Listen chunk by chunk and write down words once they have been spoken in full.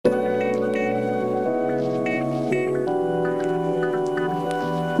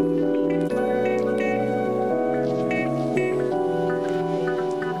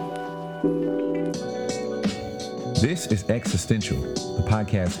Existential, a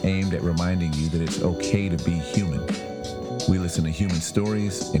podcast aimed at reminding you that it's okay to be human. We listen to human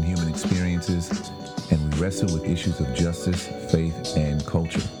stories and human experiences, and we wrestle with issues of justice, faith, and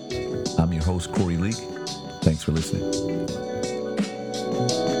culture. I'm your host, Corey Leak. Thanks for listening.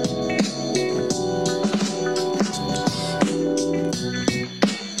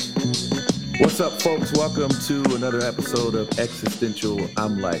 What's up, folks? Welcome to another episode of Existential.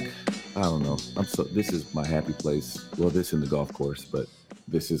 This is my happy place. Well, this in the golf course, but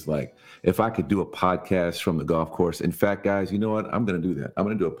this is like, if I could do a podcast from the golf course. In fact, guys, you know what? I'm going to do that. I'm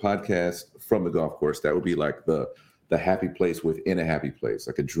going to do a podcast from the golf course. That would be like the happy place within a happy place,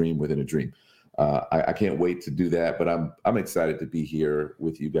 like a dream within a dream. I can't wait to do that, but I'm excited to be here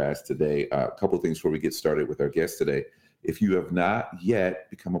with you guys today. A couple of things before we get started with our guest today. If you have not yet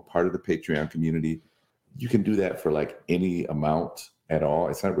become a part of the Patreon community, you can do that for like any amount at all.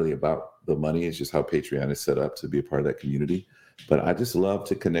 It's not really about the money. It's just how Patreon is set up to be a part of that community. But I just love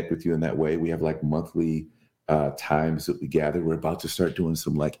to connect with you in that way. We have like monthly times that we gather. We're about to start doing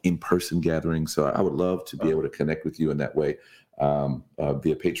some like in-person gatherings. So I would love to be able to connect with you in that way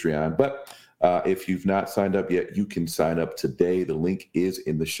via Patreon. But if you've not signed up yet, you can sign up today. The link is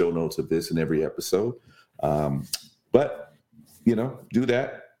in the show notes of this and every episode. But, do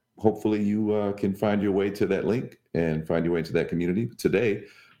that. Hopefully you can find your way to that link and find your way into that community. Today,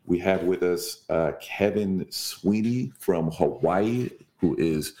 we have with us Kevin Sweeney from Hawaii, who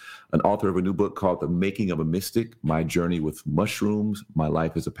is an author of a new book called The Making of a Mystic, My Journey with Mushrooms, My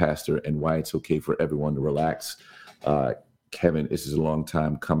Life as a Pastor, and Why It's Okay for Everyone to Relax. Kevin, this is a long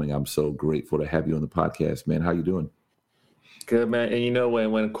time coming. I'm so grateful to have you on the podcast, man. How you doing? Good, man. And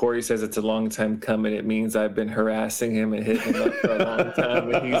when Corey says it's a long time coming, it means I've been harassing him and hitting him up for a long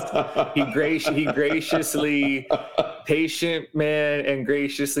time. And he graciously, patient man, and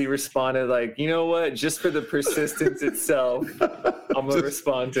graciously responded like, you know what? Just for the persistence itself, I'm gonna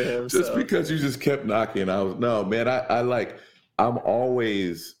respond to him. Just because you just kept knocking, I'm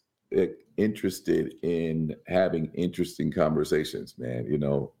always interested in having interesting conversations, man.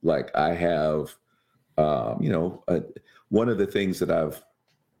 I have, one of the things that I've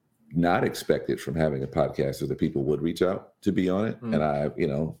not expected from having a podcast is that people would reach out to be on it. And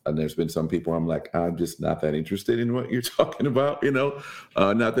and there's been some people I'm like, I'm just not that interested in what you're talking about,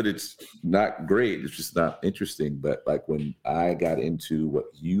 not that it's not great. It's just not interesting. But like when I got into what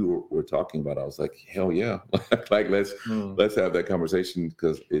you were talking about, I was like, hell yeah. Let's have that conversation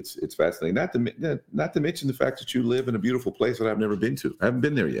because it's fascinating. Not to mention the fact that you live in a beautiful place that I've never been to. I haven't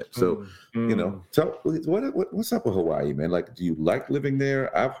been there yet. So, so what's up with Hawaii, man? Like, do you like living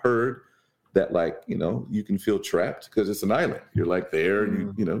there? I've heard that you can feel trapped because it's an island. You're like there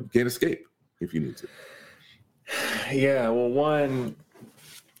and you can't escape if you need to. Yeah, well, one,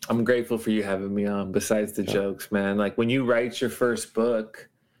 I'm grateful for you having me on besides the jokes, man. Like when you write your first book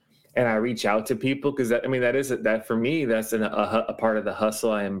and I reach out to people, because that for me, that's a part of the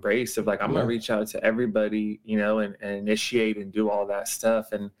hustle I embrace of like, I'm going to reach out to everybody, and initiate and do all that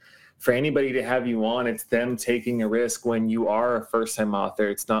stuff. And for anybody to have you on, it's them taking a risk when you are a first-time author.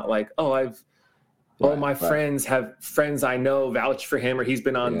 It's not like, friends have friends I know vouch for him or he's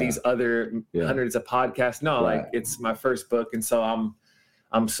been on these other hundreds of podcasts. No, like it's my first book. And so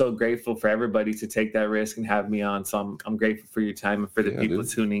I'm so grateful for everybody to take that risk and have me on. So I'm grateful for your time and for the people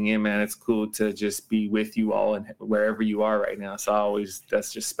tuning in, man. It's cool to just be with you all and wherever you are right now. So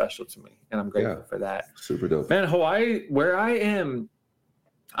that's just special to me. And I'm grateful for that. Super dope. Man, Hawaii, where I am,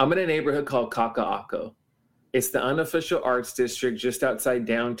 I'm in a neighborhood called Kaka'ako. It's the unofficial arts district just outside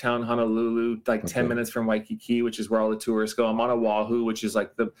downtown Honolulu, like 10 minutes from Waikiki, which is where all the tourists go. I'm on Oahu, which is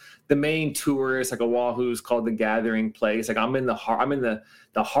like the main tourist, like Oahu is called the gathering place. Like I'm in the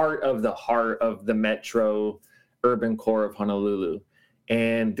heart of the metro urban core of Honolulu.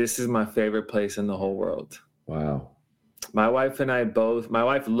 And this is my favorite place in the whole world. Wow. My wife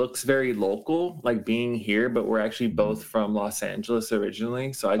looks very local, like being here, but we're actually both from Los Angeles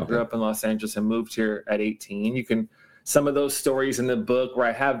originally. So I grew up in Los Angeles and moved here at 18. Some of those stories in the book where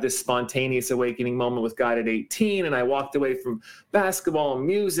I have this spontaneous awakening moment with God at 18 and I walked away from basketball and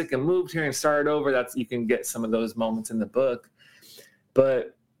music and moved here and started over. You can get some of those moments in the book.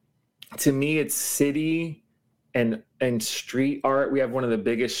 But to me, it's city and street art. We have one of the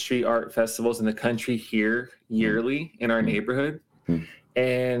biggest street art festivals in the country here yearly in our neighborhood.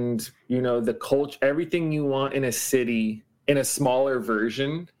 And, the culture, everything you want in a city in a smaller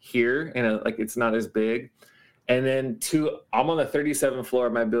version here, and it's not as big. And then I'm on the 37th floor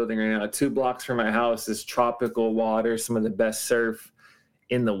of my building right now. 2 blocks from my house is tropical water, some of the best surf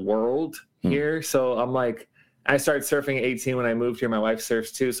in the world here. So I'm like, I started surfing at 18 when I moved here. My wife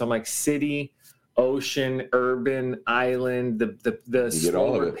surfs too. So I'm like city ocean, urban, island, the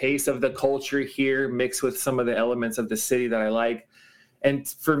slower pace of the culture here mixed with some of the elements of the city that I like. And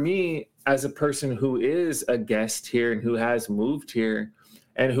for me, as a person who is a guest here and who has moved here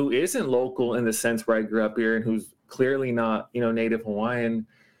and who isn't local in the sense where I grew up here and who's clearly not, native Hawaiian,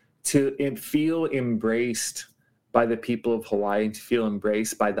 to feel embraced by the people of Hawaii and to feel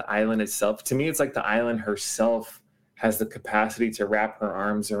embraced by the island itself. To me, it's like the island herself has the capacity to wrap her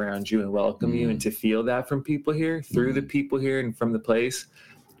arms around you and welcome you, and to feel that from people here, through the people here and from the place,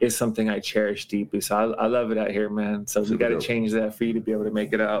 is something I cherish deeply. So I love it out here, man. So we got to change that for you to be able to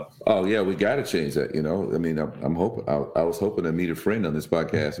make it out. Oh yeah, we got to change that. I mean, I'm hoping. I was hoping to meet a friend on this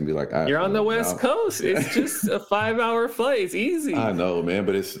podcast and be like, "You're on the West Coast. It's just a 5-hour flight. It's easy." I know, man,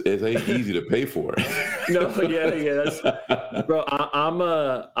 but it ain't easy to pay for. No, yeah. That's, bro,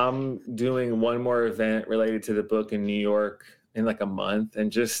 I'm doing one more event related to the book in New York in like a month,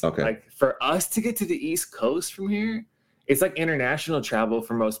 and just like for us to get to the East Coast from here. It's like international travel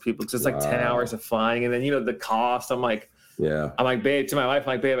for most people because it's like 10 hours of flying. And then, the cost, I'm like, babe, to my wife, I'm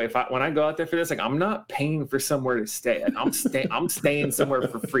like, babe, when I go out there for this, like, I'm not paying for somewhere to stay. Like, I'm staying somewhere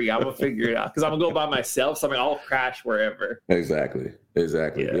for free. I'm going to figure it out because I'm going to go by myself. So I'll crash wherever. Exactly.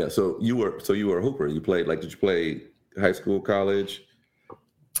 Yeah. So you were a hooper. You played, like, did you play high school, college?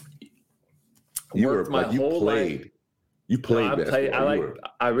 You played basketball.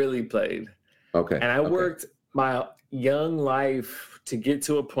 I really played. Okay. And I worked my young life to get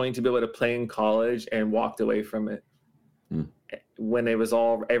to a point to be able to play in college and walked away from it when it was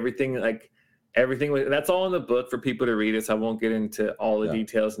everything was, that's all in the book for people to read it. So I won't get into all the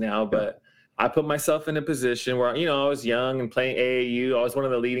details now, but I put myself in a position where, I was young and playing AAU. I was one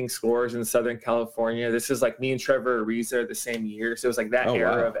of the leading scorers in Southern California. This is like me and Trevor Ariza the same year. So it was like that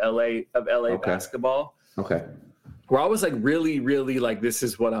era of LA basketball. Okay. Where I was like, really, really like, this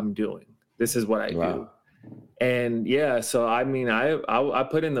is what I'm doing. This is what I do. And so I mean, I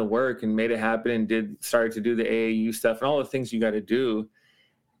put in the work and made it happen and started to do the AAU stuff and all the things you got to do.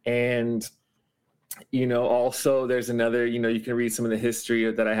 And, also there's another, you can read some of the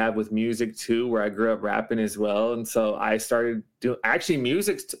history that I have with music too, where I grew up rapping as well. And so I started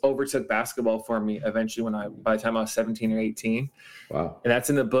music overtook basketball for me eventually by the time I was 17 or 18. Wow. And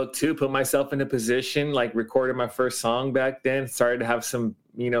that's in the book too. Put myself in a position, like recorded my first song back then, started to have some,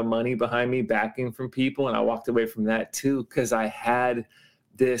 money behind me, backing from people. And I walked away from that too, because I had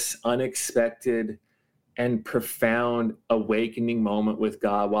this unexpected and profound awakening moment with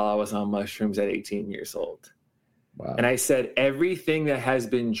God while I was on mushrooms at 18 years old. Wow. And I said, everything that has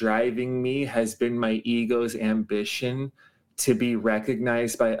been driving me has been my ego's ambition to be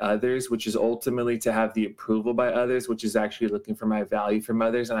recognized by others, which is ultimately to have the approval by others, which is actually looking for my value from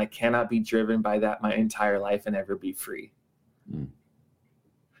others. And I cannot be driven by that my entire life and ever be free. Wow.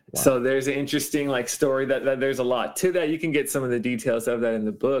 So there's an interesting story that there's a lot to that. You can get some of the details of that in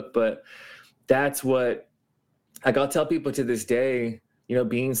the book, but that's what I'll tell people to this day,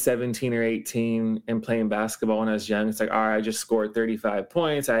 being 17 or 18 and playing basketball when I was young. It's like, all right, I just scored 35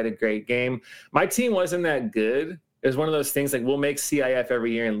 points. I had a great game. My team wasn't that good. It was one of those things like we'll make CIF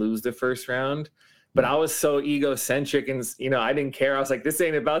every year and lose the first round. But I was so egocentric and, I didn't care. I was like, this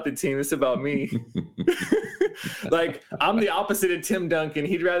ain't about the team. It's about me. Like, I'm the opposite of Tim Duncan.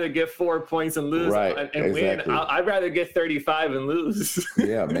 He'd rather get 4 points and lose and win. I'd rather get 35 and lose.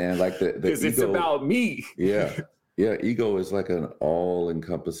 Yeah, man. Like because it's about me. Yeah. Yeah. Ego is like an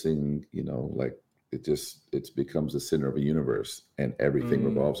all-encompassing, like it becomes the center of a universe and everything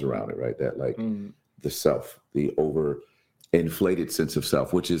revolves around it, right? That the self, the overinflated sense of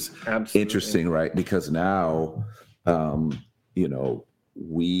self, which is interesting, right? Because now,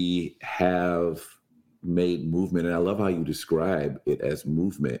 we have made movement, and I love how you describe it as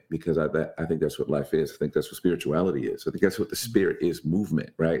movement, because I think that's what life is. I think that's what spirituality is. I think that's what the spirit is,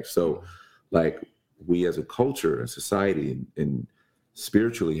 movement, right? So, like, we as a culture and society and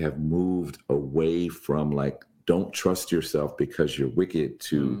spiritually have moved away from don't trust yourself because you're wicked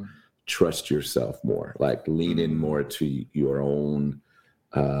to trust yourself more, lean in more to your own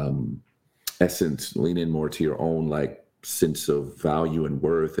essence, lean in more to your own sense of value and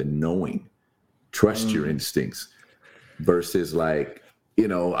worth and knowing. Trust your instincts versus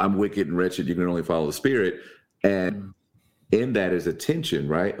I'm wicked and wretched. You can only follow the spirit. And in that is a tension,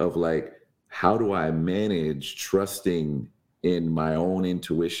 right? Of how do I manage trusting in my own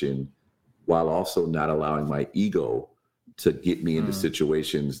intuition while also not allowing my ego to get me into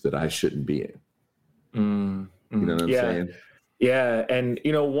situations that I shouldn't be in. You know what I'm saying? Yeah. And,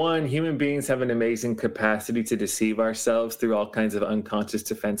 human beings have an amazing capacity to deceive ourselves through all kinds of unconscious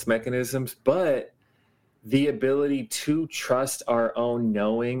defense mechanisms. But the ability to trust our own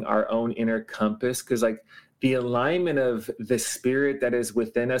knowing, our own inner compass, because like the alignment of the spirit that is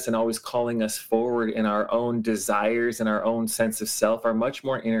within us and always calling us forward in our own desires and our own sense of self are much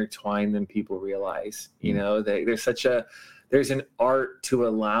more intertwined than people realize. You know, there's an art to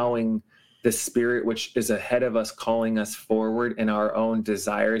allowing the spirit, which is ahead of us, calling us forward in our own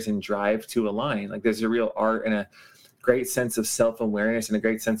desires and drive to align. Like there's a real art and a great sense of self-awareness and a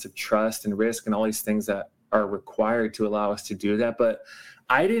great sense of trust and risk and all these things that are required to allow us to do that. But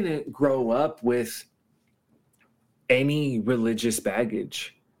I didn't grow up with any religious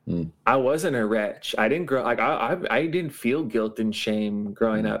baggage. I wasn't a wretch. I didn't grow like I didn't feel guilt and shame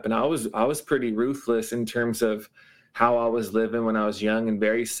growing up, and I was pretty ruthless in terms of how I was living when I was young, and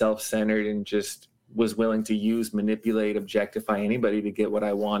very self-centered, and just was willing to use, manipulate, objectify anybody to get what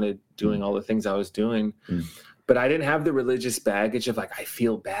I wanted, doing all the things I was doing. But I didn't have the religious baggage of like, I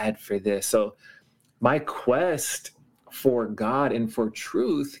feel bad for this. So my quest for God and for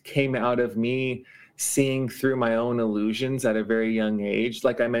truth came out of me seeing through my own illusions at a very young age.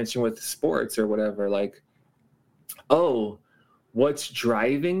 Like I mentioned with sports or whatever, like, oh, what's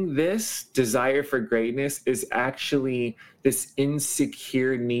driving this desire for greatness is actually this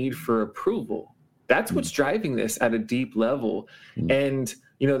insecure need for approval. That's what's driving this at a deep level. And,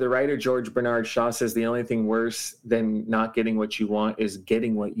 you know, the writer George Bernard Shaw says the only thing worse than not getting what you want is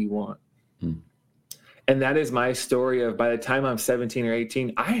getting what you want. And that is my story of, by the time I'm 17 or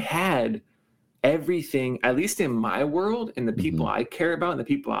 18, I had everything, at least in my world and the people I care about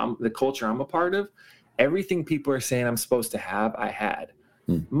and the culture I'm a part of, everything people are saying I'm supposed to have, I had.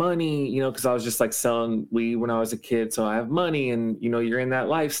 Money, you know, because I was just like selling weed when I was a kid. So I have money, and, you know, you're in that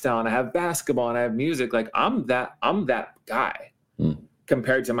lifestyle, and I have basketball and I have music. Like I'm that guy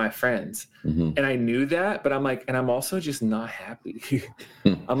compared to my friends. And I knew that, but I'm like, and I'm also just not happy.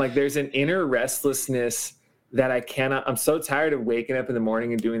 I'm like, there's an inner restlessness that I'm so tired of waking up in the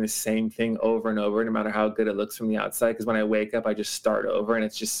morning and doing the same thing over and over, no matter how good it looks from the outside. Because when I wake up, I just start over, and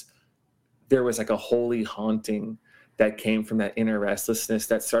it's just, there was like a holy haunting that came from that inner restlessness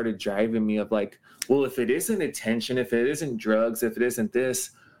that started driving me of like, well, if it isn't attention, if it isn't drugs, if it isn't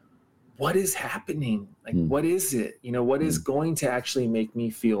this, what is happening? Like, what is it? You know, what is going to actually make me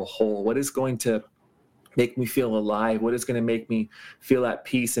feel whole? What is going to make me feel alive? What is going to make me feel at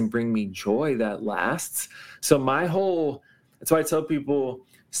peace and bring me joy that lasts? So that's why I tell people,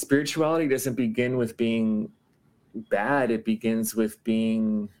 spirituality doesn't begin with being bad. It begins with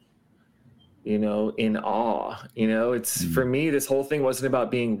being, you know, in awe. You know, it's for me, this whole thing wasn't about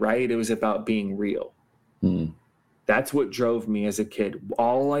being right. It was about being real. That's what drove me as a kid.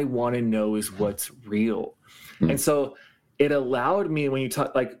 All I want to know is what's real. And so it allowed me, when you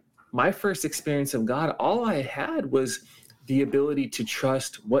talk, like my first experience of God, all I had was the ability to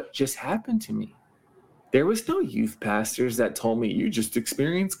trust what just happened to me. There was no youth pastors that told me, you just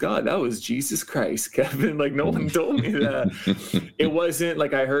experienced God. That was Jesus Christ, Kevin. Like, no one told me that. It wasn't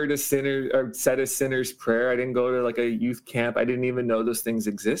like I heard a sinner or said a sinner's prayer. I didn't go to like a youth camp. I didn't even know those things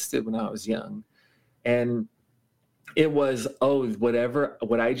existed when I was young. And it was,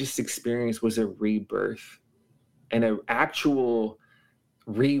 what I just experienced was a rebirth and an actual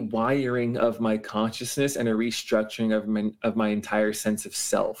rewiring of my consciousness and a restructuring of my entire sense of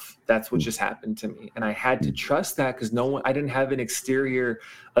self. That's what just happened to me. And I had to trust that, because I didn't have an exterior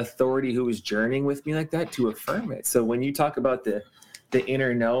authority who was journeying with me like that to affirm it. So when you talk about the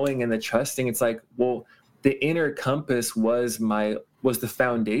inner knowing and the trusting, it's like, well, the inner compass was the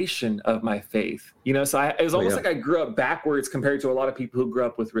foundation of my faith, you know? So it was almost like I grew up backwards compared to a lot of people who grew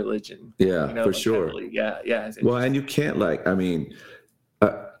up with religion. Yeah, you know, for like sure. Heavily. Yeah. Well, and you can't even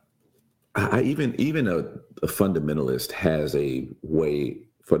a fundamentalist has a way,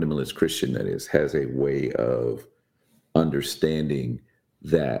 fundamentalist Christian that is, has a way of understanding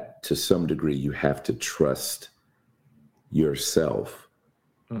that to some degree you have to trust yourself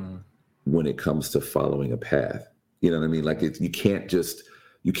when it comes to following a path. You know what I mean? Like you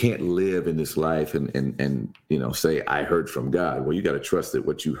can't live in this life and you know, say, I heard from God. Well, you got to trust that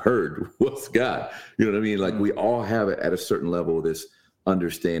what you heard was God. You know what I mean? Like we all have it at a certain level, this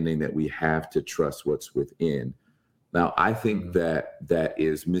understanding that we have to trust what's within. Now, I think that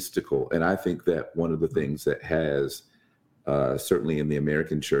is mystical. And I think that one of the things that has certainly in the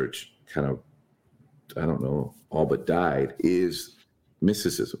American church kind of, I don't know, all but died is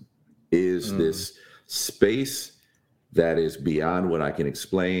mysticism, is this space that is beyond what I can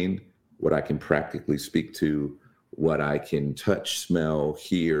explain, what I can practically speak to, what I can touch, smell,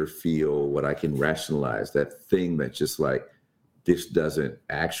 hear, feel, what I can rationalize, that thing that's just like, this doesn't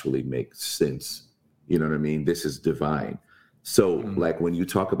actually make sense. You know what I mean? This is divine. So like when you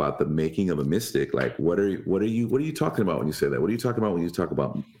talk about the making of a mystic, like what are you talking about when you say that? What are you talking about when you talk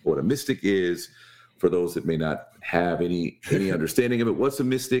about what a mystic is? For those that may not have any understanding of it, what's a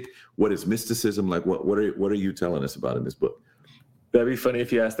mystic? What is mysticism? Like what are you telling us about in this book? That'd be funny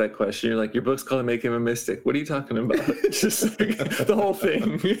if you asked that question. You're like, your book's called Making a Mystic. What are you talking about? Just like, the whole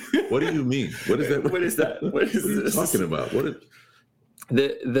thing. What do you mean? What is that? What is that? What is what are you this? talking about? What is...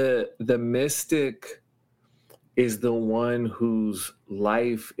 The mystic is the one whose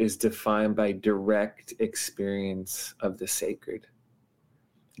life is defined by direct experience of the sacred.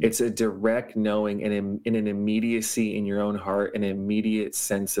 It's a direct knowing and in an immediacy in your own heart, an immediate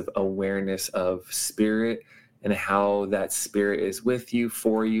sense of awareness of spirit and how that spirit is with you,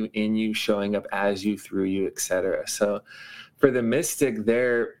 for you, in you, showing up as you, through you, etc. So for the mystic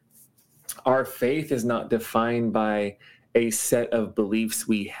there, our faith is not defined by a set of beliefs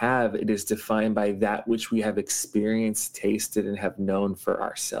we have. It is defined by that which we have experienced, tasted, and have known for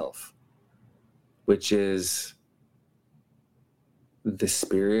ourselves, which is the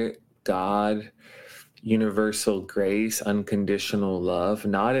Spirit, God, universal grace, unconditional love.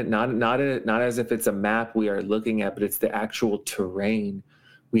 Not as if it's a map we are looking at, but it's the actual terrain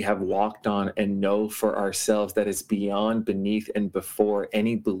we have walked on and know for ourselves that is beyond, beneath, and before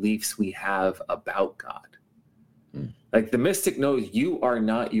any beliefs we have about God. Like the mystic knows you are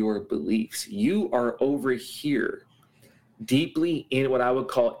not your beliefs. You are over here, deeply in what I would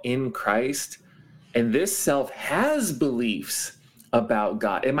call in Christ. And this self has beliefs about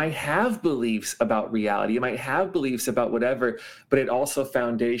God. It might have beliefs about reality. It might have beliefs about whatever, but it also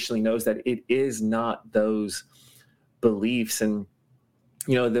foundationally knows that it is not those beliefs. And,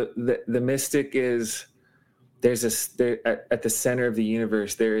 you know, the mystic is, at the center of the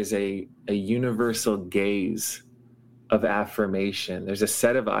universe, there is a universal gaze of affirmation. There's a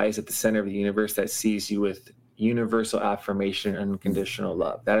set of eyes at the center of the universe that sees you with universal affirmation and unconditional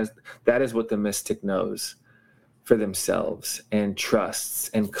love. That is what the mystic knows for themselves and trusts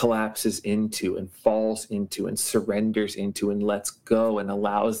and collapses into and falls into and surrenders into and lets go and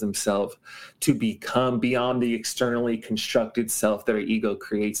allows themselves to become beyond the externally constructed self that our ego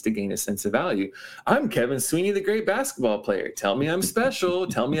creates to gain a sense of value. I'm Kevin Sweeney, the great basketball player. Tell me I'm special.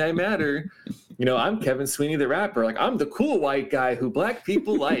 Tell me I matter. You know, I'm Kevin Sweeney, the rapper. Like, I'm the cool white guy who black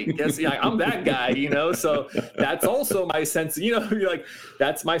people like. Guess, yeah, I'm that guy, you know? So that's also my sense, you know, you're like,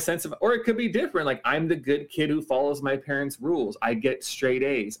 that's my sense of, or it could be different. Like, I'm the good kid who follows my parents' rules. I get straight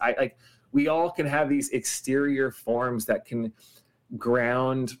A's. We all can have these exterior forms that can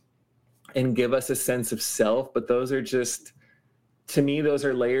ground and give us a sense of self, but those are just, to me, those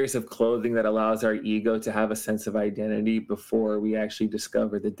are layers of clothing that allows our ego to have a sense of identity before we actually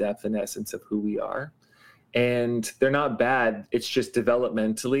discover the depth and essence of who we are. And they're not bad. It's just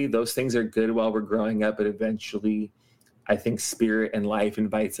developmentally, those things are good while we're growing up, but eventually I think spirit and life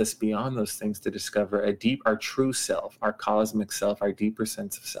invites us beyond those things to discover our true self, our cosmic self, our deeper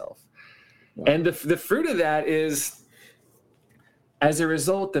sense of self. Wow. And the fruit of that is, as a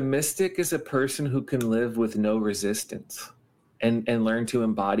result, the mystic is a person who can live with no resistance. And learn to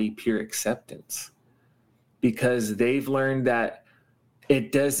embody pure acceptance, because they've learned that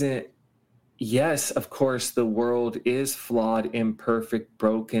it doesn't, yes, of course, the world is flawed, imperfect,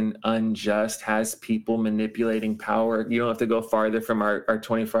 broken, unjust, has people manipulating power. You don't have to go farther from our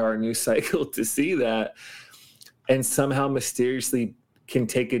 24-hour news cycle to see that. And somehow mysteriously can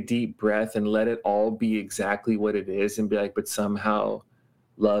take a deep breath and let it all be exactly what it is and be like, but somehow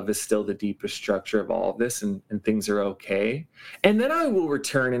love is still the deepest structure of all of this, and things are okay. And then I will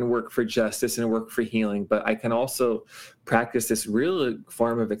return and work for justice and work for healing. But I can also practice this real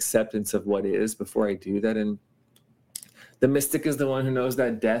form of acceptance of what is before I do that. And the mystic is the one who knows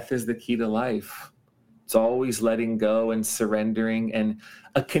that death is the key to life. It's always letting go and surrendering and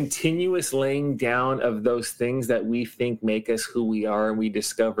a continuous laying down of those things that we think make us who we are, and we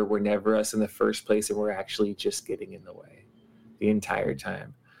discover were never us in the first place, and we're actually just getting in the way the entire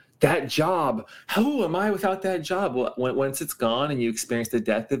time. That job, who am I without that job? Well, once it's gone and you experience the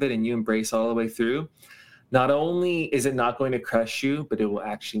depth of it and you embrace all the way through, not only is it not going to crush you, but it will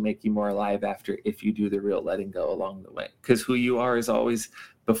actually make you more alive after, if you do the real letting go along the way. Because who you are is always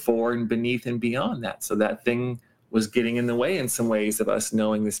before and beneath and beyond that. So that thing was getting in the way in some ways of us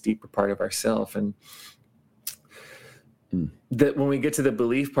knowing this deeper part of ourselves. And that when we get to the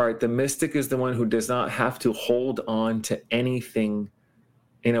belief part, the mystic is the one who does not have to hold on to anything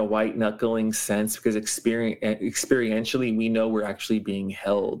in a white knuckling sense, because experientially we know we're actually being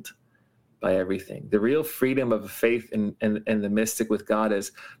held by everything. The real freedom of faith and the mystic with God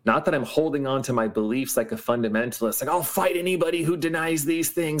is not that I'm holding on to my beliefs like a fundamentalist, like I'll fight anybody who denies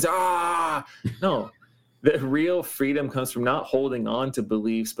these things. No, The real freedom comes from not holding on to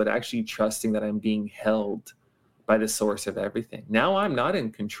beliefs, but actually trusting that I'm being held by the source of everything. Now I'm not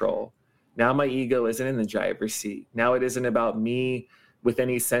in control. Now my ego isn't in the driver's seat. Now it isn't about me with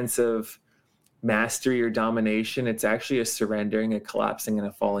any sense of mastery or domination. It's actually a surrendering, a collapsing, and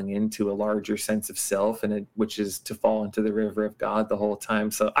a falling into a larger sense of self, which is to fall into the river of God the whole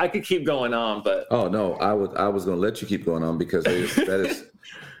time. So I could keep going on, but oh no, I was going to let you keep going on because that is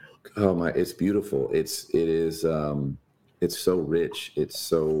oh my, it's beautiful. It's so rich.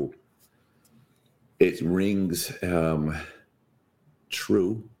 It rings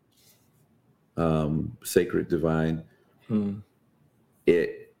true, sacred, divine.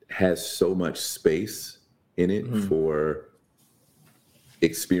 It has so much space in it for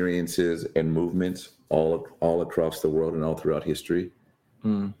experiences and movements all across the world and all throughout history.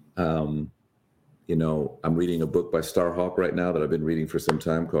 You know, I'm reading a book by Starhawk right now that I've been reading for some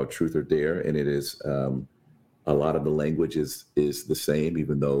time called Truth or Dare, and it is a lot of the language is the same,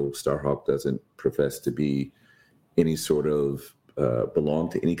 even though Starhawk doesn't profess to be any sort of belong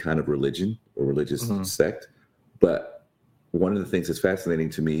to any kind of religion or religious sect. But one of the things that's fascinating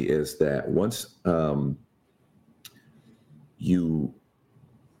to me is that once you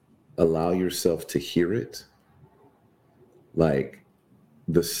allow yourself to hear it, like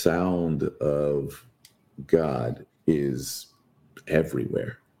the sound of God is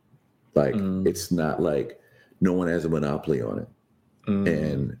everywhere. Like it's not like no one has a monopoly on it.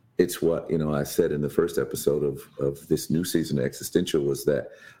 And it's what, you know, I said in the first episode of this new season of Existential was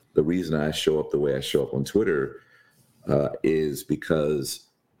that the reason I show up the way I show up on Twitter is because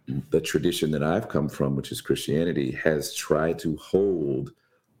the tradition that I've come from, which is Christianity, has tried to hold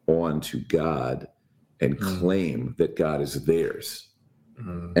on to God and claim that God is theirs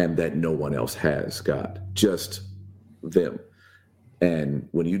and that no one else has God, just them. And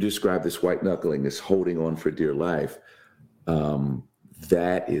when you describe this white knuckling, this holding on for dear life,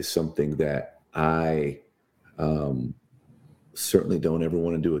 that is something that I certainly don't ever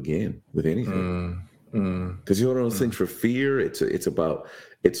want to do again with anything. Because you know, those things for fear, it's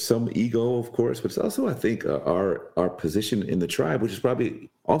some ego, of course, but it's also, I think, our position in the tribe, which is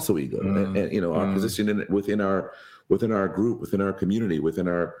probably also ego, and you know, our position within our group, within our community, within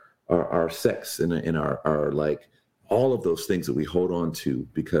our sex, and our like all of those things that we hold on to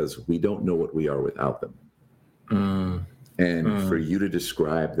because we don't know what we are without them. And for you to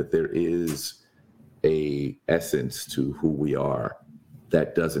describe that there is a essence to who we are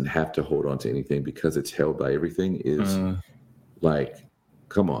that doesn't have to hold on to anything because it's held by everything is like,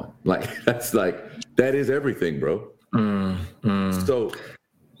 come on. Like, that is everything, bro. So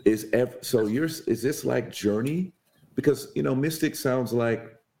is this like journey? Because, you know, mystic sounds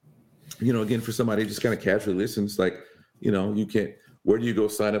like, you know, again, for somebody who just kind of casually listens, like, you know, you can't, where do you go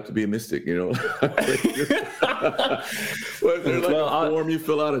sign up to be a mystic, you know? Well, is there like a form you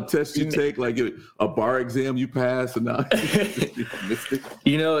fill out, a test you take, like a bar exam you pass, and now mystic?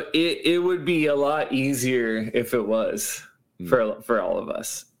 You know, it would be a lot easier if it was for all of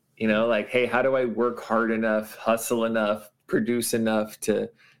us. You know, like, hey, how do I work hard enough, hustle enough, produce enough to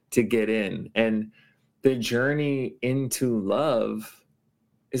get in? And the journey into love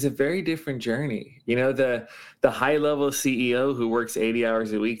is a very different journey. You know, the high level CEO who works 80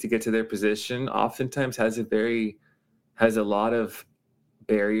 hours a week to get to their position oftentimes has a lot of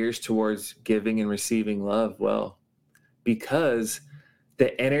barriers towards giving and receiving love. Well, because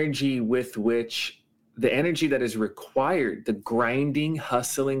the energy that is required, the grinding,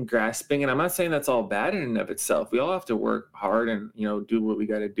 hustling, grasping, and I'm not saying that's all bad in and of itself. We all have to work hard and, you know, do what we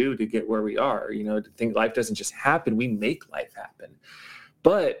got to do to get where we are. You know, to think life doesn't just happen. We make life happen.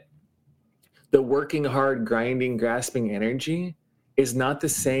 But the working hard, grinding, grasping energy is not the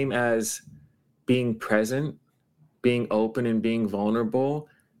same as being present, being open, and being vulnerable,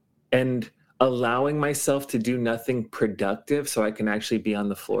 and allowing myself to do nothing productive so I can actually be on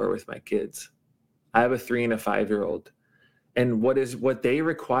the floor with my kids. I have a 3 and a 5-year-old. And what they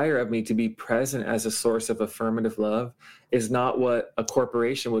require of me to be present as a source of affirmative love is not what a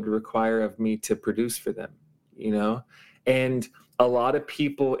corporation would require of me to produce for them, you know? And a lot of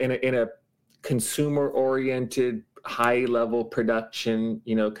people in a consumer-oriented, high-level production,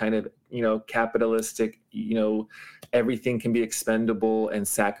 you know, kind of, you know, capitalistic, you know, everything can be expendable and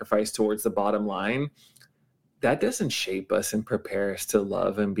sacrificed towards the bottom line. That doesn't shape us and prepare us to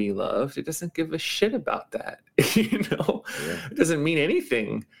love and be loved. It doesn't give a shit about that. You know, It doesn't mean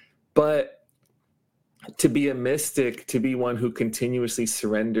anything. But to be a mystic, to be one who continuously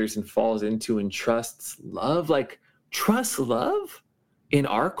surrenders and falls into and trusts love, trust love in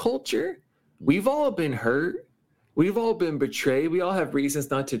our culture. We've all been hurt. we've all been betrayed. We all have reasons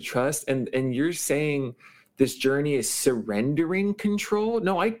not to trust. And you're saying this journey is surrendering control?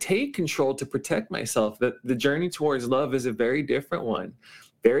 No, I take control to protect myself. The journey towards love is a very different one.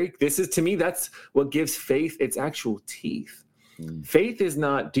 This is, to me, that's what gives faith its actual teeth. Faith is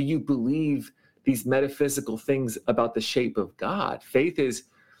not, do you believe these metaphysical things about the shape of God? Faith is,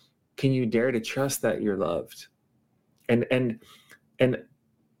 can you dare to trust that you're loved? And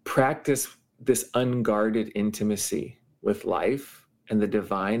practice this unguarded intimacy with life and the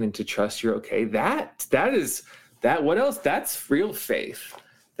divine, and to trust you're okay. That what else? That's real faith.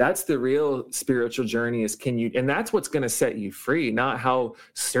 That's the real spiritual journey, is and that's what's going to set you free, not how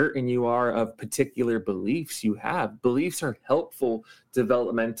certain you are of particular beliefs you have. Beliefs are helpful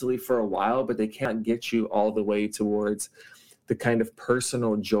developmentally for a while, but they can't get you all the way towards the kind of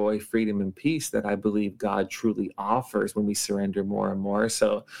personal joy, freedom, and peace that I believe God truly offers when we surrender more and more.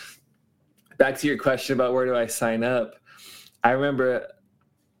 So back to your question about where do I sign up? I remember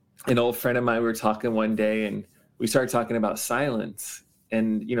an old friend of mine, we were talking one day and we started talking about silence.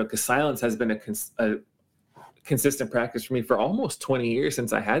 And, because silence has been a consistent practice for me for almost 20 years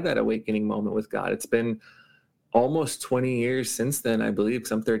since I had that awakening moment with God. It's been almost 20 years since then, I believe,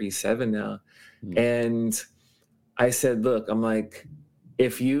 because I'm 37 now. And I said, look, I'm like,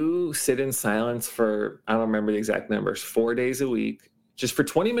 if you sit in silence for, I don't remember the exact numbers, 4 days a week, just for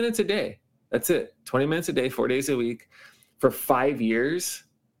 20 minutes a day, that's it, 20 minutes a day, 4 days a week, for 5 years,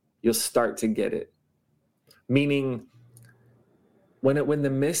 you'll start to get it. Meaning, when the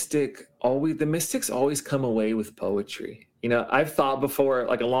mystics always come away with poetry. I've thought before,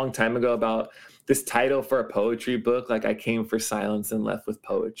 like a long time ago, about this title for a poetry book, like I came for silence and left with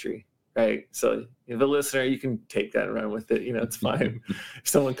poetry, right? So the listener, you can take that and run with it. It's fine. If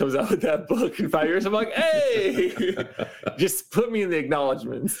someone comes out with that book in 5 years, I'm like, hey, just put me in the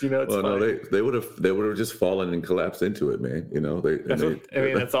acknowledgments. It's fine. No, they would have just fallen and collapsed into it, man.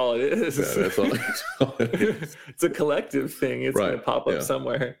 That's all it is. Yeah, that's all it is. It's a collective thing. It's going to pop up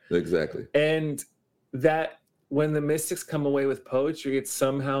somewhere. Exactly. And that when the mystics come away with poetry, it's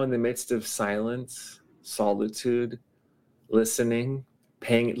somehow in the midst of silence, solitude, listening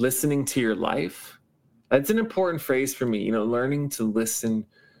to your life. That's an important phrase for me, learning to listen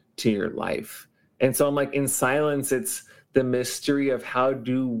to your life. And so I'm like, in silence, it's the mystery of how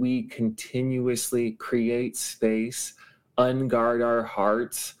do we continuously create space, unguard our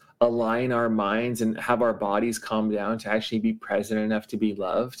hearts, align our minds, and have our bodies calm down to actually be present enough to be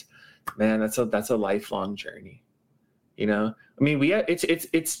loved. Man, that's a lifelong journey. I mean,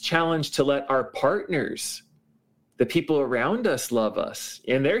 it's challenged to let our partners, the people around us, love us,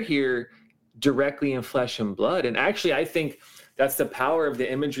 and they're here directly in flesh and blood. And actually, I think that's the power of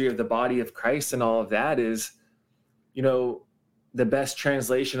the imagery of the body of Christ, and all of that is, the best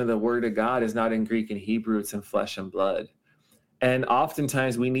translation of the word of God is not in Greek and Hebrew, it's in flesh and blood. And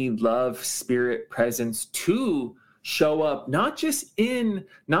oftentimes we need love, spirit, presence to show up, not just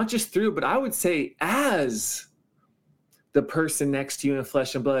through, but I would say as the person next to you in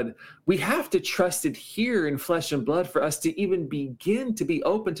flesh and blood. We have to trust it here in flesh and blood for us to even begin to be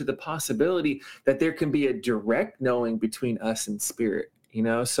open to the possibility that there can be a direct knowing between us and spirit,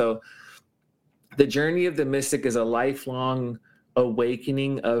 So the journey of the mystic is a lifelong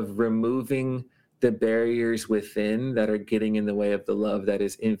awakening of removing the barriers within that are getting in the way of the love that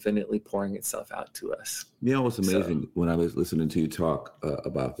is infinitely pouring itself out to us. What's amazing when I was listening to you talk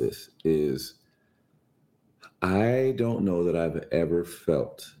about this is, I don't know that I've ever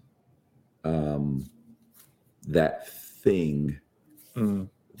felt that thing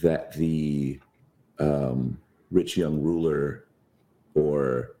that the rich young ruler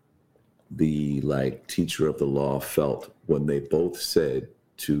or the teacher of the law felt when they both said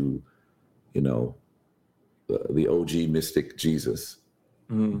to, the OG mystic Jesus,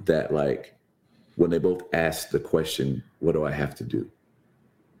 that when they both asked the question, what do I have to do?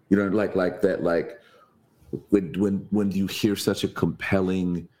 When you hear such a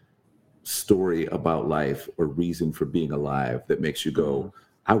compelling story about life or reason for being alive that makes you go,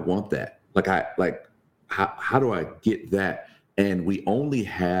 I want that. How do I get that? And we only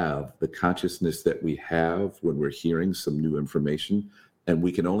have the consciousness that we have when we're hearing some new information, and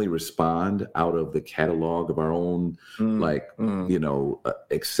we can only respond out of the catalog of our own,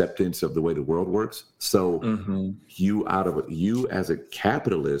 acceptance of the way the world works. So you as a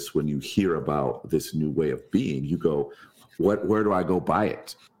capitalist, when you hear about this new way of being, you go, where do I go buy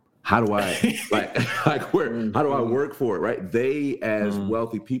it? How do I how do I work for it? Right. They, as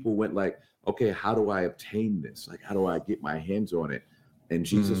wealthy people, went okay, how do I obtain this? How do I get my hands on it? And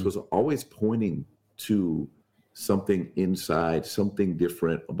Jesus was always pointing to something inside, something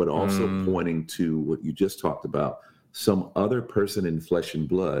different, but also pointing to what you just talked about, some other person in flesh and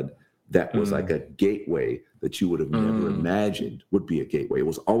blood that was like a gateway that you would have never imagined would be a gateway. It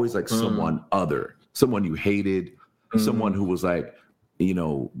was always like someone other, someone you hated, someone who was like, you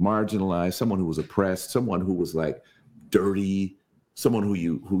know, marginalized, someone who was oppressed, someone who was like dirty, someone who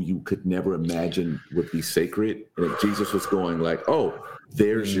you could never imagine would be sacred. And Jesus was going like, oh,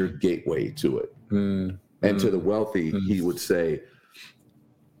 there's your gateway to it. And to the wealthy, he would say,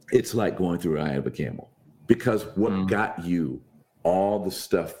 it's like going through an eye of a camel, because what got you all the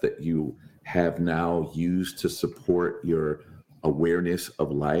stuff that you have now used to support your awareness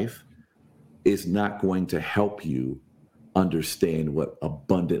of life is not going to help you understand what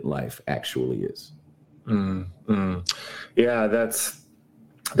abundant life actually is. Yeah, that's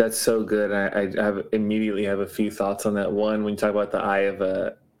so good. I immediately have a few thoughts on that. One, when you talk about the eye of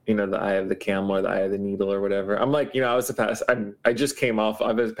the camel or the eye of the needle or whatever, I'm like, you know, I was a pastor. I just came off.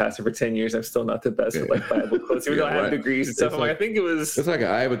 I've been a pastor for 10 years. I'm still not the best with like Bible quotes, even though I have degrees and stuff. I think it's like an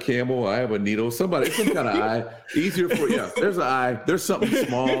eye of a camel, eye of a needle, some kind of eye. Easier for there's an eye. There's something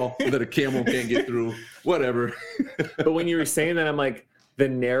small that a camel can't get through. Whatever. But when you were saying that, I'm like, the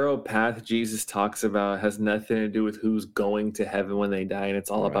narrow path Jesus talks about has nothing to do with who's going to heaven when they die, and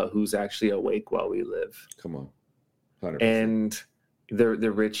it's all about who's actually awake while we live. Come on. 100%. And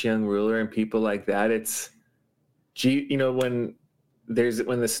the rich young ruler and people like that, it's, you know, when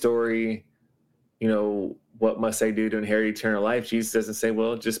the story, you know, what must I do to inherit eternal life? Jesus doesn't say,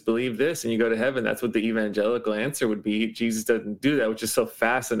 well, just believe this and you go to heaven. That's what the evangelical answer would be. Jesus doesn't do that, which is so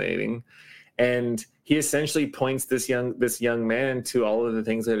fascinating. And he essentially points this young man to all of the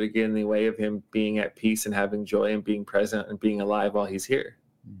things that are getting in the way of him being at peace and having joy and being present and being alive while he's here.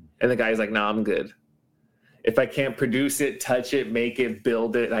 And the guy's like, no, I'm good. If I can't produce it, touch it, make it,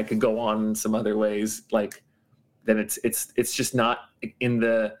 build it, I could go on in some other ways. Like, then it's just not in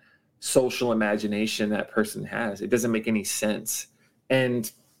the social imagination that person has. It doesn't make any sense.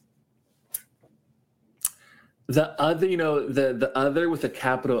 And the other, you know, the other with a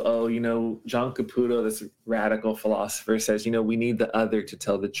capital O, you know, John Caputo, this radical philosopher, says, you know, we need the other to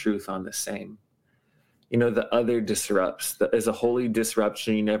tell the truth on the same. You know, the other disrupts. Is a holy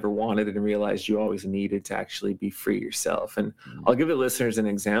disruption you never wanted and realized you always needed to actually be free yourself. And I'll give the listeners an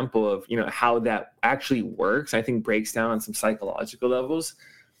example of, you know, how that actually works. I think breaks down on some psychological levels.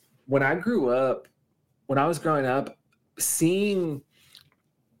 When I was growing up, seeing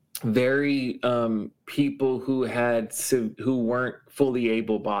very people who weren't fully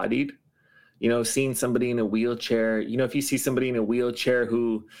able-bodied, you know, seeing somebody in a wheelchair, you know, if you see somebody in a wheelchair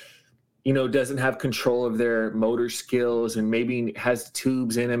who, you know, doesn't have control of their motor skills and maybe has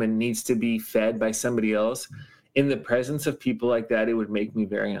tubes in them and needs to be fed by somebody else, in the presence of people like that, it would make me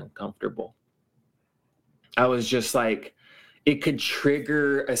very uncomfortable. I was just like, it could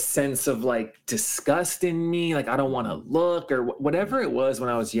trigger a sense of like disgust in me. Like, I don't want to look, or whatever it was when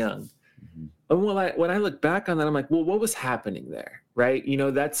I was young. And when I look back on that, I'm like, well, what was happening there? Right. You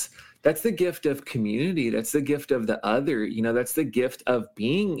know, that's the gift of community. That's the gift of the other. You know, that's the gift of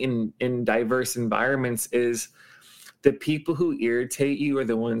being in diverse environments, is the people who irritate you are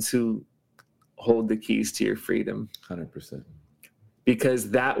the ones who hold the keys to your freedom. 100%. Because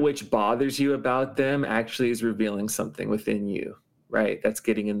that which bothers you about them actually is revealing something within you, right? That's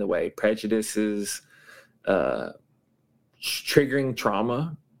getting in the way. Prejudices, triggering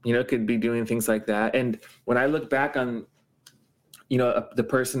trauma, you know, could be doing things like that. And when I look back on, you know,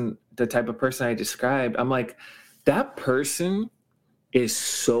 the type of person I described, I'm like, that person is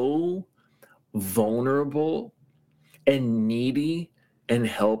so vulnerable and needy and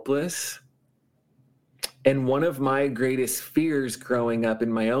helpless. And one of my greatest fears growing up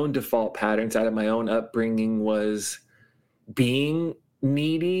in my own default patterns out of my own upbringing was being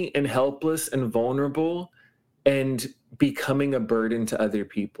needy and helpless and vulnerable and becoming a burden to other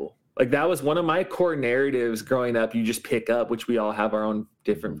people. Like, that was one of my core narratives growing up. You just pick up, which we all have our own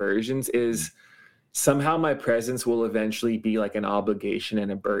different versions, is somehow my presence will eventually be like an obligation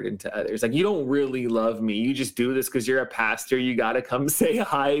and a burden to others. Like, you don't really love me. You just do this because you're a pastor. You got to come say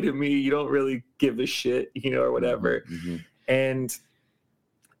hi to me. You don't really give a shit, you know, or whatever. Mm-hmm. And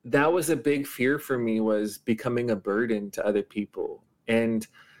that was a big fear for me, was becoming a burden to other people. And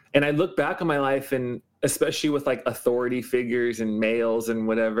I look back on my life, and especially with like authority figures and males and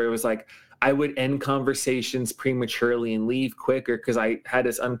whatever, it was like I would end conversations prematurely and leave quicker because I had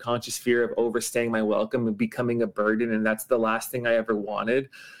this unconscious fear of overstaying my welcome and becoming a burden. And that's the last thing I ever wanted.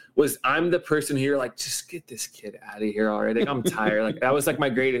 Was I'm the person who you're like, just get this kid out of here already. Like, I'm tired. Like, that was like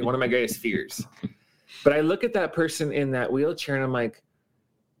one of my greatest fears. But I look at that person in that wheelchair and I'm like,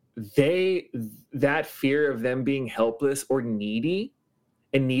 that fear of them being helpless or needy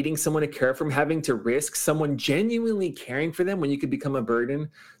and needing someone to care for them, having to risk someone genuinely caring for them when you could become a burden,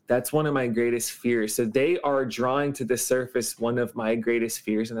 that's one of my greatest fears. So they are drawing to the surface one of my greatest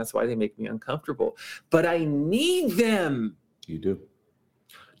fears, and that's why they make me uncomfortable. But I need them. You do.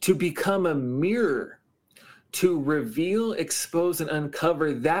 To become a mirror, to reveal, expose, and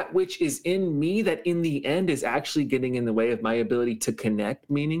uncover that which is in me that in the end is actually getting in the way of my ability to connect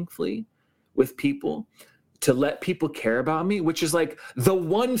meaningfully with people, to let people care about me, which is like the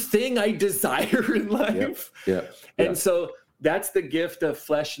one thing I desire in life. Yeah. And so that's the gift of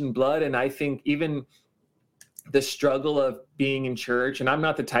flesh and blood. And I think even the struggle of being in church, and I'm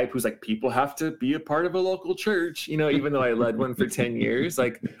not the type who's like, people have to be a part of a local church, even though I led one for 10 years,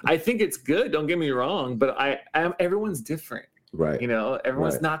 like, I think it's good, don't get me wrong, but everyone's different, right?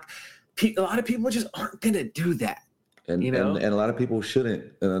 Everyone's not, a lot of people just aren't going to do that. And a lot of people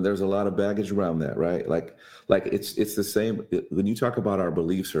shouldn't. There's a lot of baggage around that, right? Like it's the same when you talk about our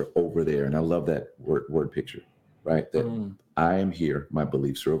beliefs are over there, and I love that word picture, right? That I am here, my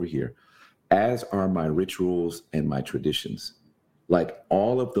beliefs are over here, as are my rituals and my traditions. Like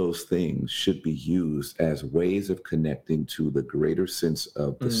all of those things should be used as ways of connecting to the greater sense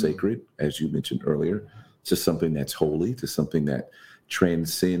of the sacred, as you mentioned earlier, to something that's holy, to something that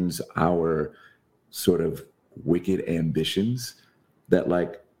transcends our sort of wicked ambitions, that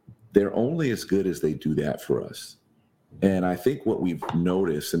like they're only as good as they do that for us. And I think what we've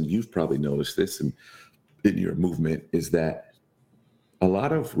noticed, and you've probably noticed this in your movement, is that a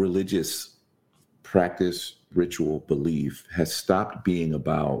lot of religious practice, ritual, belief has stopped being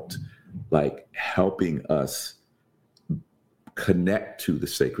about like helping us connect to the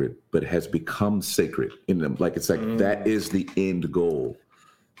sacred, but has become sacred in them. Like it's like that is the end goal.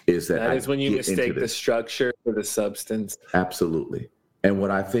 That is when you mistake the structure for the substance. Absolutely. And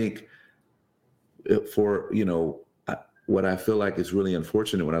what I think what I feel like is really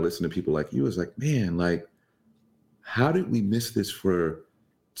unfortunate when I listen to people like you is like, man, like, how did we miss this for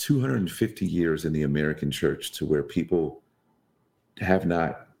 250 years in the American church, to where people have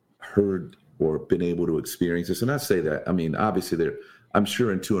not heard or been able to experience this? And I say that, I mean, obviously I'm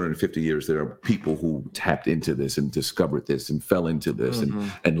sure in 250 years, there are people who tapped into this and discovered this and fell into this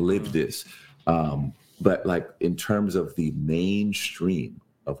and lived this. But like in terms of the mainstream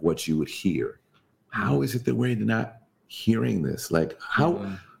of what you would hear, how is it that we're not hearing this? Like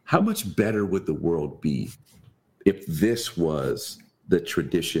how much better would the world be if this was the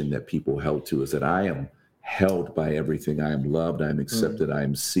tradition that people held to, is that I am held by everything, I am loved, I am accepted, I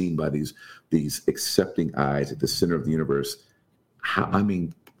am seen by these accepting eyes at the center of the universe.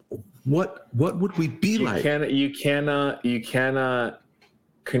 What would we be like? You cannot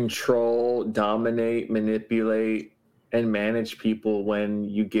control, dominate, manipulate, and manage people when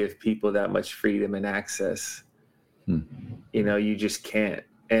you give people that much freedom and access. You just can't.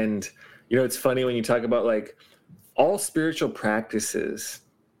 And it's funny when you talk about like all spiritual practices,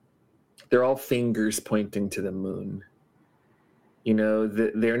 they're all fingers pointing to the moon.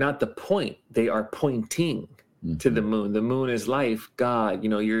 They're not the point, they are pointing to the moon. The moon is life, God,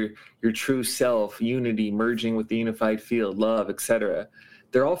 your true self, unity, merging with the unified field, love, etc.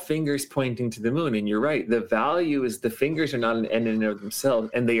 They're all fingers pointing to the moon. And you're right. The value is the fingers are not an end in and of themselves,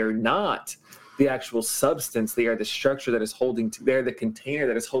 and they are not the actual substance. They are the structure that is they're the container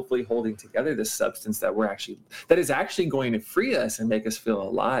that is hopefully holding together the substance that is actually going to free us and make us feel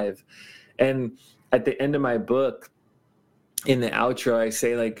alive. And at the end of my book, in the outro, I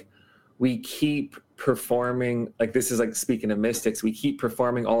say, like, we keep performing, like, this is like speaking of mystics, we keep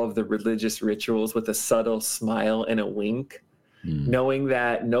performing all of the religious rituals with a subtle smile and a wink, knowing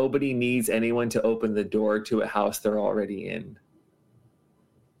that nobody needs anyone to open the door to a house they're already in.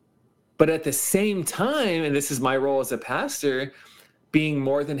 But at the same time, and this is my role as a pastor, being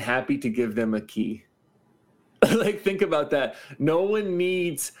more than happy to give them a key. Like, think about that. No one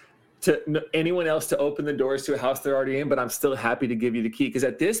needs anyone else to open the doors to a house they're already in, but I'm still happy to give you the key. Because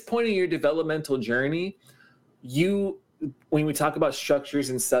at this point in your developmental journey, when we talk about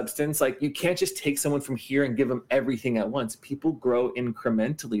structures and substance, like, you can't just take someone from here and give them everything at once. People grow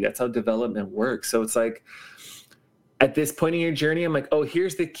incrementally. That's how development works. So it's like, at this point in your journey, I'm like, oh,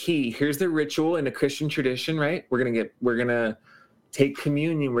 here's the key. Here's the ritual in a Christian tradition, right? We're going to take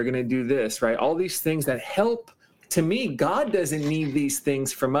communion. We're going to do this, right? All these things that help. To me, God doesn't need these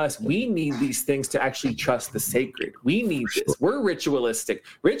things from us. We need these things to actually trust the sacred. We need this. We're ritualistic.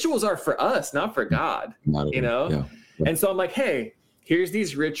 Rituals are for us, not for God, Yeah. And so I'm like, hey, here's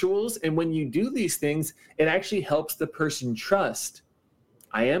these rituals. And when you do these things, it actually helps the person trust,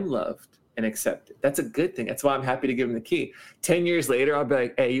 I am loved. and accept it. That's a good thing. That's why I'm happy to give him the key. 10 years later, I'll be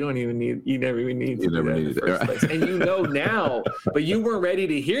like, hey, you never even need to do that in the first place. And you know now, but you weren't ready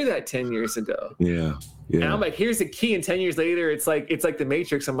to hear that 10 years ago. Yeah. Yeah. And I'm like, here's the key. And 10 years later, it's like the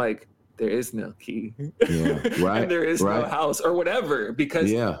Matrix. I'm like, there is no key. Yeah. Right. And there is no house or whatever.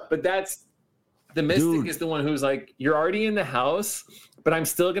 Because, but that's, the mystic is the one who's like, you're already in the house, but I'm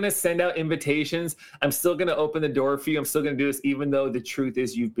still going to send out invitations. I'm still going to open the door for you. I'm still going to do this, even though the truth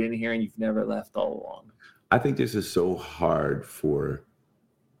is you've been here and you've never left all along. I think this is so hard for,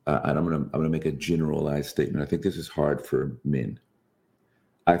 and I'm going to make a generalized statement. I think this is hard for men.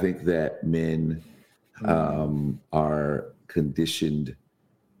 I think that men are conditioned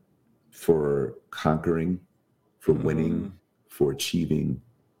for conquering, for winning, for achieving,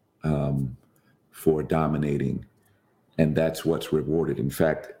 for dominating. And that's what's rewarded. In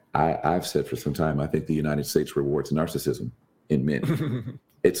fact, I've said for some time, I think the United States rewards narcissism in men.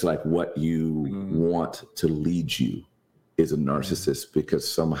 It's like what you want to lead you is a narcissist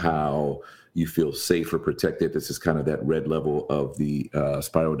because somehow you feel safe or protected. This is kind of that red level of the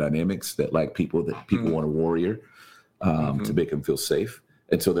spiral dynamics that people want a warrior to make them feel safe.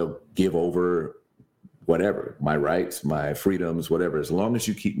 And so they'll give over whatever, my rights, my freedoms, whatever. As long as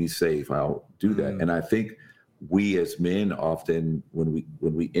you keep me safe, I'll do that. And I think we as men often, when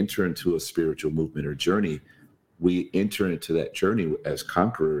we enter into a spiritual movement or journey, we enter into that journey as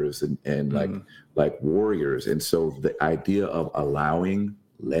conquerors and like warriors. And so the idea of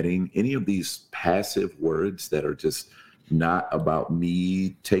letting any of these passive words that are just not about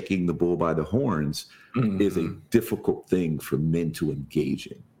me taking the bull by the horns is a difficult thing for men to engage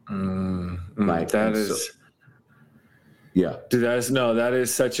in. Yeah. Dude, that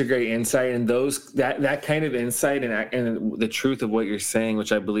is such a great insight. And that kind of insight and the truth of what you're saying,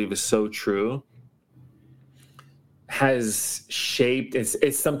 which I believe is so true, has shaped,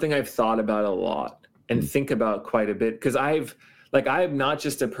 it's something I've thought about a lot and think about quite a bit. Cause I'm not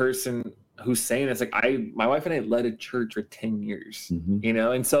just a person who's saying this, my wife and I led a church for 10 years,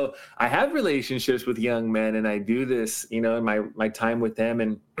 and so I have relationships with young men and I do this, in my time with them.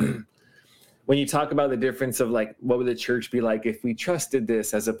 And when you talk about the difference of what would the church be like if we trusted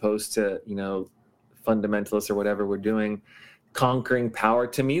this as opposed to, fundamentalists or whatever we're doing, conquering power,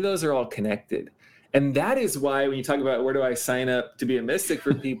 to me, those are all connected. And that is why when you talk about where do I sign up to be a mystic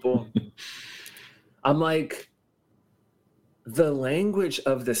for people, I'm like, the language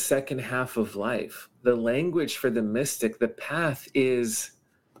of the second half of life, the language for the mystic, the path is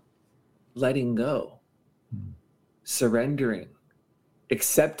letting go, surrendering,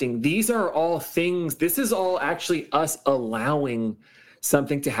 accepting. These are all things. This is all actually us allowing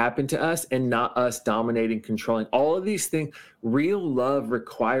something to happen to us and not us dominating, controlling. All of these things, real love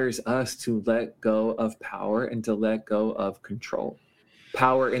requires us to let go of power and to let go of control.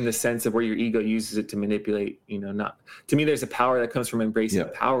 Power in the sense of where your ego uses it to manipulate, not to me, there's a power that comes from embracing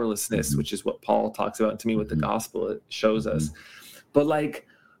powerlessness, which is what Paul talks about. And to me, what the gospel shows us. But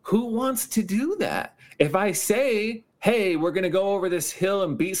who wants to do that? If I say, hey, we're going to go over this hill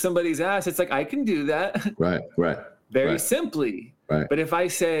and beat somebody's ass, it's like, I can do that. Right. Very simply. Right. But if I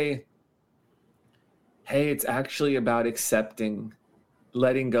say, hey, it's actually about accepting,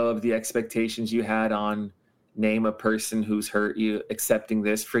 letting go of the expectations you had on, name a person who's hurt you, accepting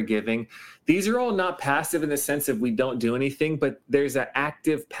this, forgiving. These are all not passive in the sense of we don't do anything, but there's an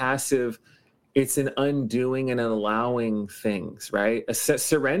active, passive, it's an undoing and an allowing things, right?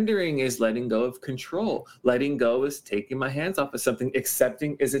 Surrendering is letting go of control. Letting go is taking my hands off of something.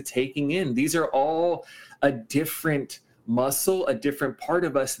 Accepting is a taking in. These are all a different muscle, a different part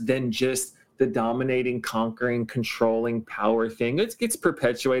of us than just the dominating, conquering, controlling power thing. It gets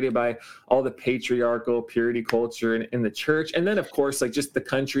perpetuated by all the patriarchal purity culture in the church. And then, of course, just the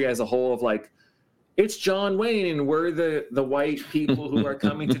country as a whole of it's John Wayne and we're the white people who are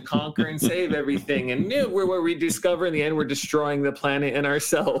coming to conquer and save everything. And where we discover in the end, we're destroying the planet and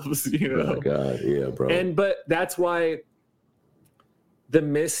ourselves, Oh, God. Yeah, bro. But that's why the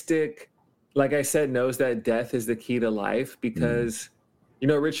mystic, like I said, knows that death is the key to life because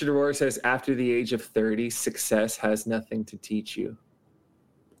Richard Rohr says after the age of 30, success has nothing to teach you.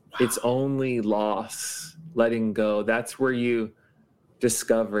 Wow. It's only loss, letting go. That's where you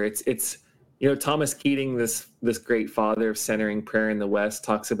discover. It's Thomas Keating, this great father of centering prayer in the West,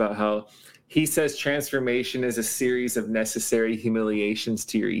 talks about how he says transformation is a series of necessary humiliations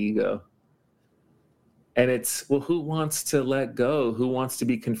to your ego. And it's, who wants to let go? Who wants to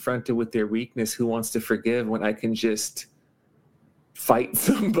be confronted with their weakness? Who wants to forgive when I can just fight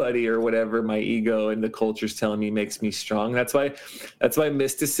somebody or whatever my ego and the culture's telling me makes me strong? That's why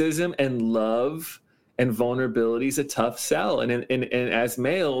mysticism and love and vulnerability is a tough sell. And as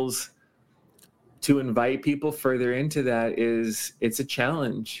males, to invite people further into that it's a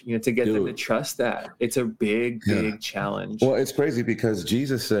challenge, to get them to trust that. It's a big challenge. Well, it's crazy because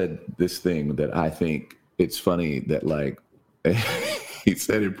Jesus said this thing that I think it's funny that like he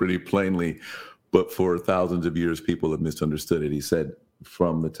said it pretty plainly, but for thousands of years, people have misunderstood it. He said,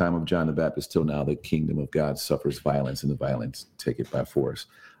 from the time of John the Baptist till now, the kingdom of God suffers violence and the violence take it by force.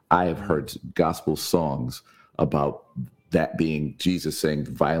 I have heard gospel songs about that being Jesus saying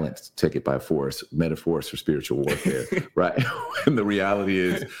violence, take it by force, metaphors for spiritual warfare, right? And the reality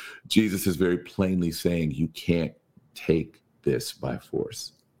is Jesus is very plainly saying you can't take this by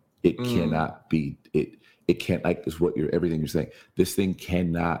force. It cannot be, it can't, like is what everything you're saying. This thing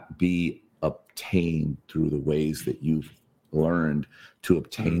cannot be obtained through the ways that you've learned to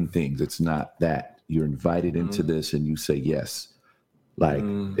obtain things. It's not that. You're invited into this and you say yes. Like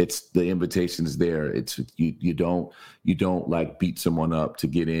it's the invitation's there. It's you don't like beat someone up to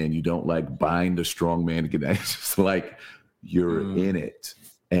get in. You don't like bind a strong man to get in. It's just like you're in it.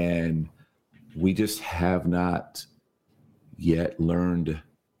 And we just have not yet learned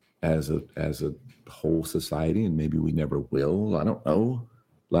as a whole society, and maybe we never will. I don't know.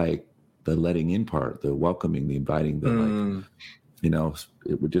 Like the letting in part, the welcoming, the inviting, the like,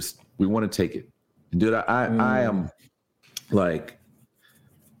 we want to take it. And dude, I am like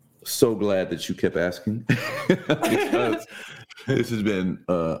so glad that you kept asking because this has been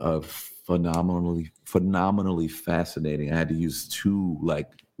a phenomenally fascinating. I had to use two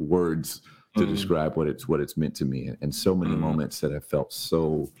like words to describe what it's meant to me, and so many moments that I felt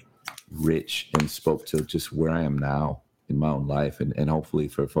so rich and spoke to just where I am now in my own life, and hopefully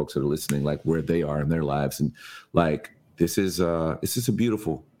for folks that are listening, like where they are in their lives. And like this is a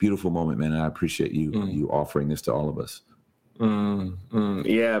beautiful moment, man. And I appreciate you offering this to all of us.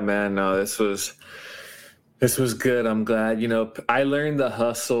 Yeah, man. No, this was good. I'm glad. I learned the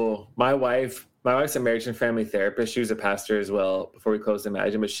hustle. My wife's a marriage and family therapist. She was a pastor as well before we closed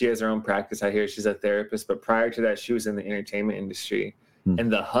Imagine, but she has her own practice. I hear she's a therapist, but prior to that, she was in the entertainment industry.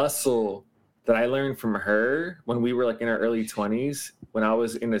 And the hustle that I learned from her when we were like in our early 20s, when I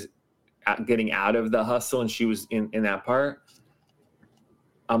was getting out of the hustle and she was in that part,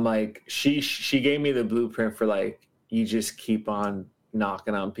 I'm like, she gave me the blueprint for like, you just keep on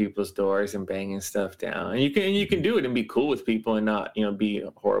knocking on people's doors and banging stuff down. And you can do it and be cool with people and not, be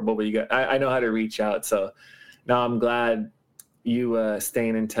horrible, but I know how to reach out. So now I'm glad you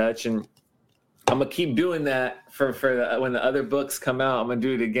staying in touch, and I'm gonna keep doing that for when the other books come out. I'm gonna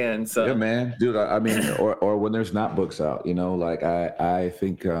do it again. So yeah, man, dude. I mean, or when there's not books out, like I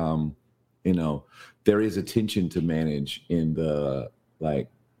think, there is a tension to manage in the like,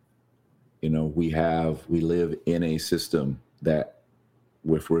 we live in a system that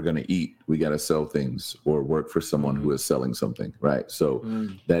if we're gonna eat, we gotta sell things or work for someone who is selling something, right? So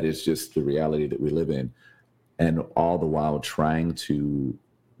that is just the reality that we live in, and all the while trying to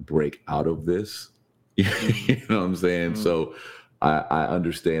break out of this. You know what I'm saying? So I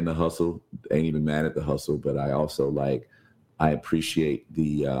understand the hustle, ain't even mad at the hustle, but I also I appreciate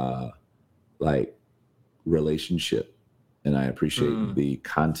the relationship, and I appreciate the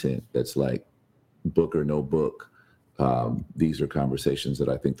content that's like book or no book. These are conversations that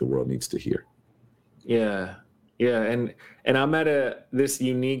I think the world needs to hear. Yeah. And I'm at this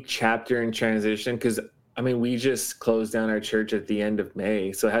unique chapter in transition because we just closed down our church at the end of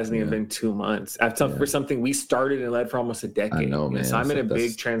May, so it hasn't even been 2 months. For something we started and led for almost a decade. I know, man. So I'm in a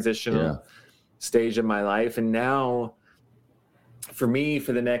big transitional stage of my life. And now, for me,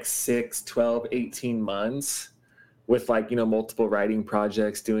 for the next 6, 12, 18 months, with multiple writing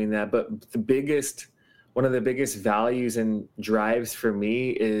projects, doing that. But one of the biggest values and drives for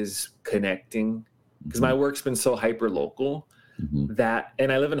me is connecting, because my work's been so hyper local.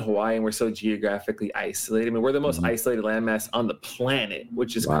 And I live in Hawaii, and we're so geographically isolated. We're the most isolated landmass on the planet,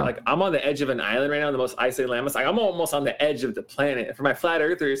 which is like I'm on the edge of an island right now, the most isolated landmass. Like I'm almost on the edge of the planet. For my flat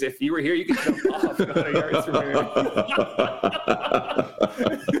earthers, if you were here, you could jump off 100 yards from here.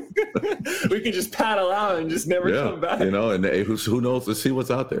 We could just paddle out and just never come back. And who knows to see what's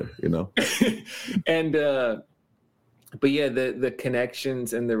out there, And but yeah, the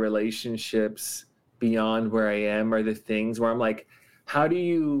connections and the relationships beyond where I am are the things where I'm like, how do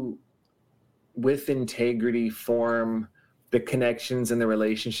you, with integrity, form the connections and the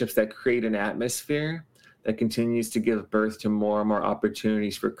relationships that create an atmosphere that continues to give birth to more and more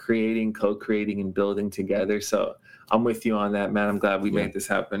opportunities for creating, co-creating, and building together. So I'm with you on that, man. I'm glad we made this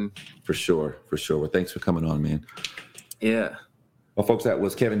happen. For sure. Well, thanks for coming on, man. Yeah. Well, folks, that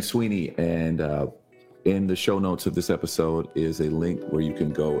was Kevin Sweeney, and in the show notes of this episode is a link where you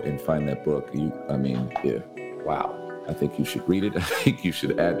can go and find that book. Wow. I think you should read it. I think you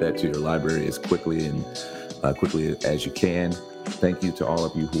should add that to your library as quickly as you can. Thank you to all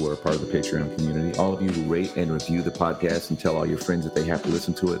of you who are part of the Patreon community, all of you who rate and review the podcast and tell all your friends that they have to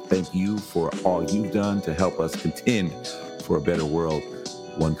listen to it. Thank you for all you've done to help us contend for a better world,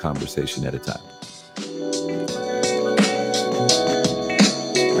 one conversation at a time.